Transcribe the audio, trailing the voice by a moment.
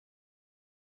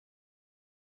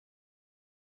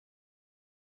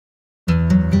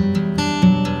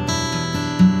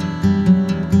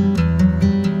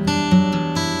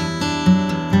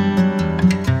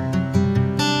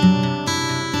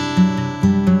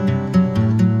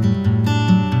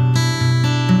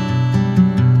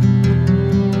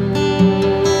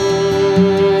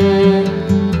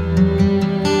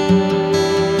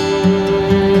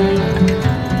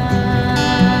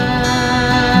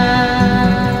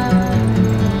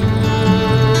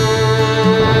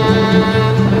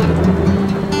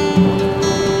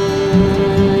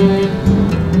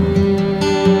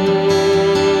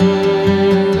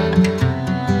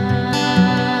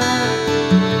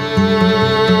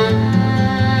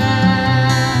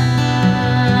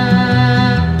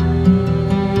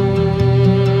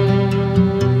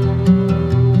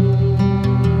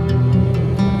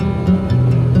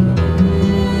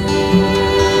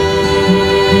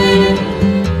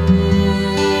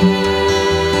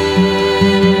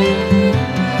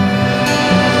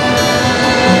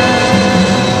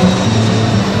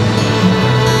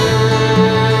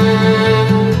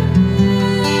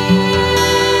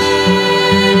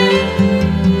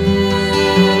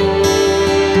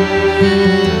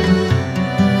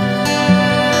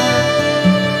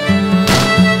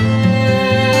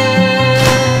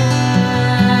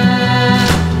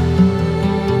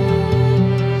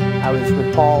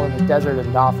enlisted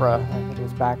in DAFRA. I think it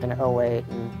was back in '08,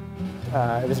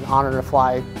 and it was an honor to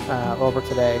fly over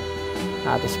today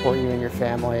to support you and your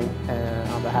family. And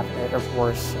on behalf of the Air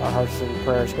Force, our hearts and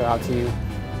prayers go out to you,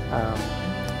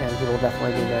 and he will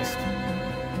definitely be missed.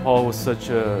 Paul was such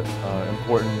an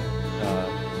important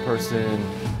person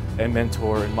and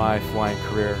mentor in my flying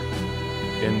career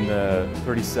in the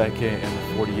 32nd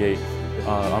and the 48th.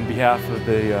 On behalf of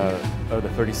the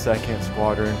 32nd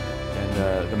Squadron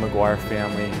and the McGuire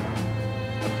family,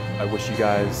 I wish you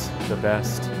guys the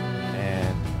best,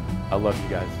 and I love you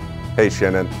guys. Hey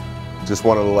Shannon, just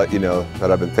wanted to let you know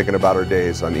that I've been thinking about our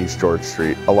days on East George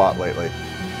Street a lot lately.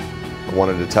 I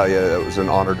wanted to tell you it was an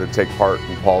honor to take part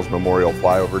in Paul's memorial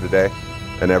flyover today,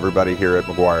 and everybody here at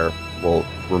McGuire will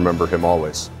remember him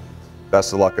always.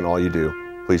 Best of luck in all you do.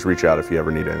 Please reach out if you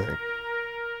ever need anything.